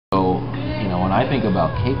when I think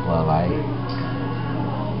about CakeLove, I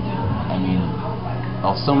mean,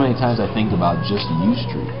 so many times I think about just U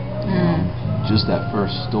Street, just that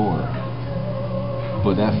first store.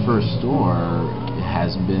 But that first store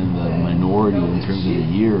has been the minority in terms of the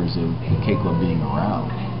years of CakeLove being around.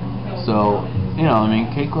 So, you know, I mean,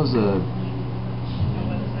 CakeLove's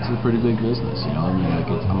it's a pretty big business, you know. I mean, like,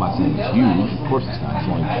 I'm not saying it's huge. Of course it's not. It's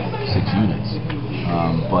only 6 units.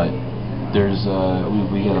 But there's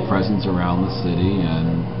we got a presence around the city,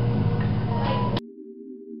 and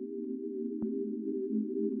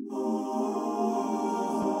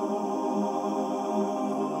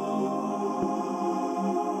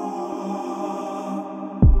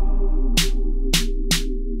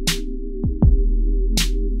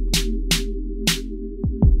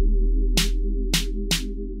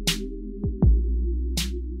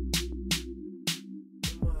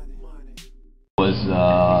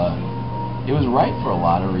it was right for a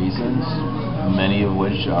lot of reasons, many of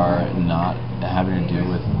which are not having to do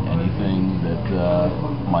with anything that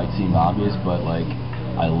might seem obvious, but like,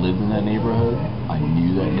 I lived in that neighborhood, I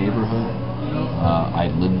knew that neighborhood,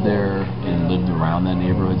 I lived there and lived around that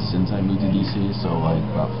neighborhood since I moved to DC, so like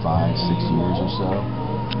about 5-6 years or so.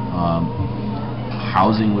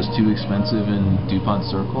 Housing was too expensive in DuPont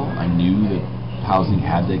Circle. I knew that housing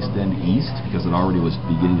had to extend east because it already was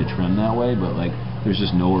beginning to trend that way, but like, there's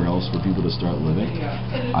just nowhere else for people to start living.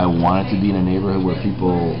 I wanted to be in a neighborhood where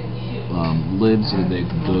people lived so that they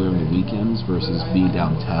could go there on the weekends versus being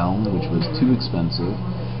downtown, which was too expensive,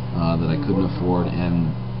 that I couldn't afford,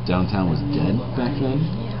 and downtown was dead back then.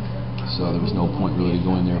 So there was no point really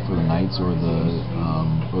going there for the nights or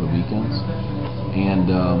the weekends. And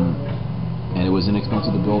it was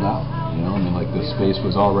inexpensive to build out. You know, I mean, like, the space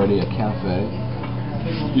was already a cafe.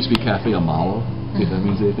 It used to be Cafe Amalo, if that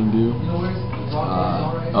means anything to you.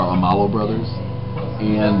 Amalo Brothers.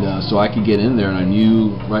 And so I could get in there, and I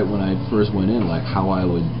knew right when I first went in, like, how I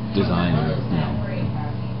would design or, you know,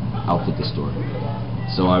 outfit the store.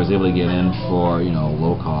 So I was able to get in for, you know,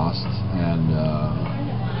 low cost, and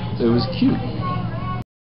it was cute.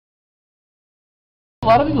 A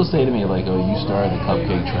lot of people say to me, like, oh, you started the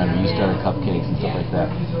cupcake trend, or you started cupcakes and stuff like that.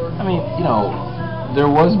 I mean, you know, there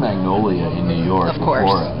was Magnolia in New York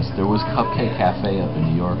before us. There was Cupcake Cafe up in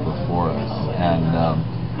New York before us. And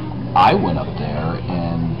I went up there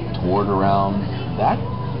and toured around that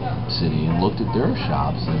city and looked at their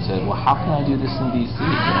shops and said, well, how can I do this in DC? You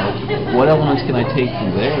know, what elements can I take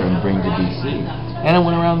from there and bring to DC? And I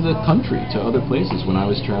went around the country to other places. When I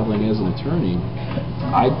was traveling as an attorney,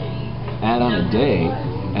 I'd add on a day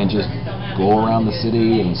and just go around the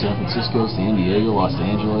city in San Francisco, San Diego, Los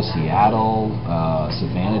Angeles, Seattle,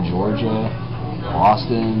 Savannah, Georgia,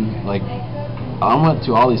 Boston. Like, I went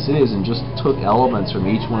to all these cities and just took elements from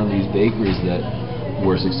each one of these bakeries that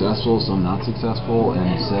were successful, some not successful,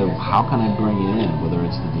 and said, how can I bring it in? Whether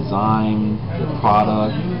it's the design, the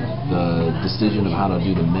product, the decision of how to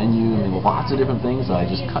do the menu. I mean, lots of different things that I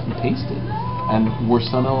just cut and pasted. And were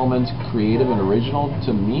some elements creative and original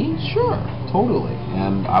to me? Sure, totally.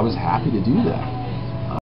 And I was happy to do that.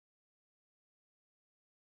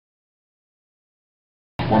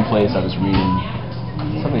 One place I was reading,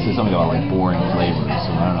 somebody said something about like boring flavors,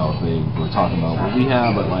 and I don't know if they were talking about what we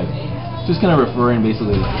have, but like just kind of referring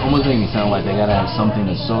basically, almost making it sound like they gotta have something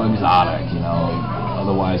that's so exotic, you know,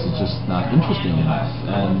 otherwise it's just not interesting enough.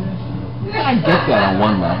 And I get that on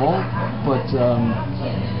one level, but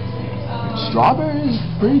strawberry is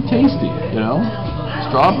pretty tasty, you know?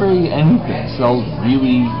 Strawberry anything sells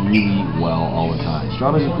really, really well all the time.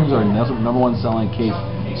 Strawberries and creams are number one selling cake.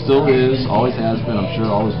 Still is, always has been, I'm sure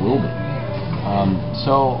always will be.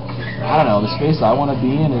 So, I don't know, the space I want to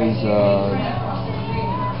be in is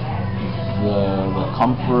the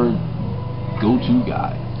comfort go-to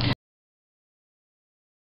guy.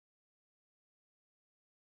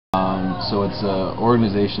 So it's an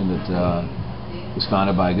organization that was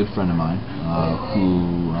founded by a good friend of mine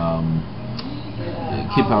who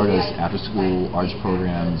Kid Power does after-school arts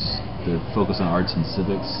programs that focus on arts and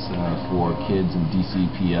civics for kids in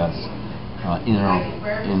DCPS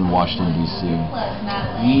in Washington, D.C.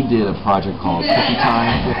 We did a project called Cookie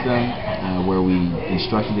Time with them where we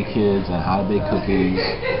instructed the kids on how to bake cookies,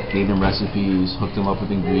 gave them recipes, hooked them up with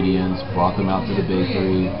ingredients, brought them out to the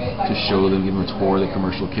bakery to show them, give them a tour of the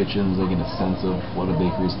commercial kitchens, they get a sense of what a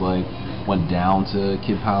bakery's like. Went down to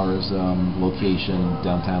Kid Power's location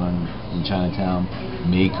downtown in Chinatown,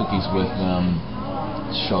 made cookies with them,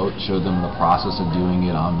 showed them the process of doing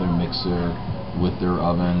it on their mixer with their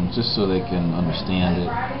oven, just so they can understand it.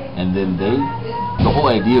 And then the whole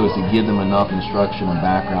idea was to give them enough instruction and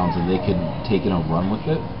background so they could take it and run with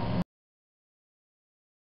it.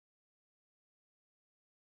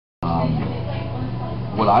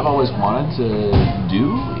 what I've always wanted to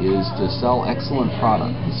do is to sell excellent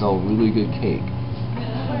product, to sell really good cake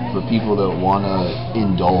for people that want to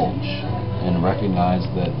indulge and recognize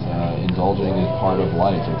that indulging is part of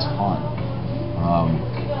life. It's fun.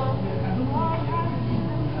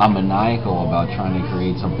 I'm maniacal about trying to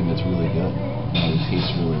create something that's really good, that tastes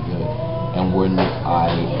really good. And when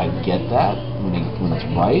I get that, when it's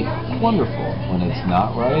right, wonderful. When it's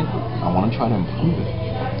not right, I want to try to improve it.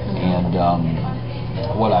 And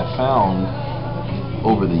what I found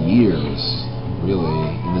over the years, really,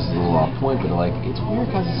 and this is a little off point, but like, it's weird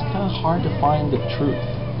because it's kind of hard to find the truth,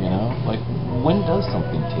 you know? Like, when does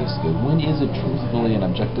something taste good? When is it truthfully and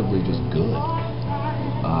objectively just good?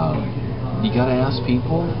 You gotta ask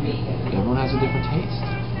people. Everyone has a different taste.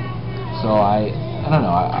 So I don't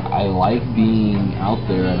know, I like being out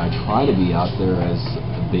there, and I try to be out there as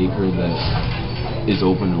a baker that is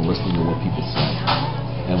open to listening to what people say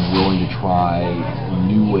and willing to try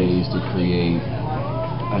new ways to create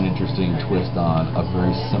an interesting twist on a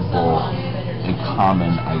very simple and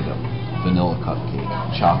common item. Vanilla cupcake,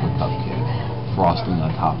 chocolate cupcake, frosting on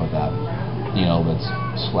top of that, you know, that's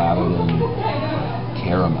slathered in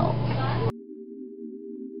caramel.